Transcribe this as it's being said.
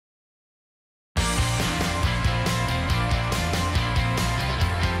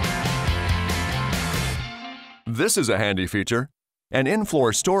This is a handy feature. An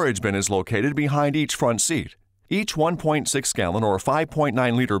in-floor storage bin is located behind each front seat. Each 1.6-gallon or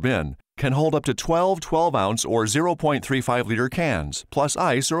 5.9-liter bin can hold up to 12 12-ounce or 0.35-liter cans, plus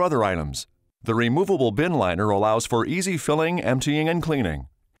ice or other items. The removable bin liner allows for easy filling, emptying, and cleaning.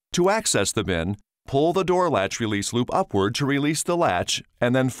 To access the bin, pull the door latch release loop upward to release the latch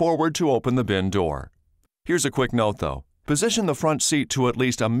and then forward to open the bin door. Here's a quick note though. Position the front seat to at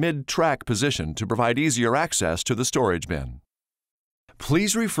least a mid-track position to provide easier access to the storage bin.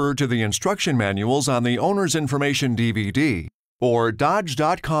 Please refer to the instruction manuals on the Owner's Information DVD or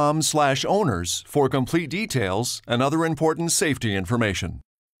Dodge.com/owners for complete details and other important safety information.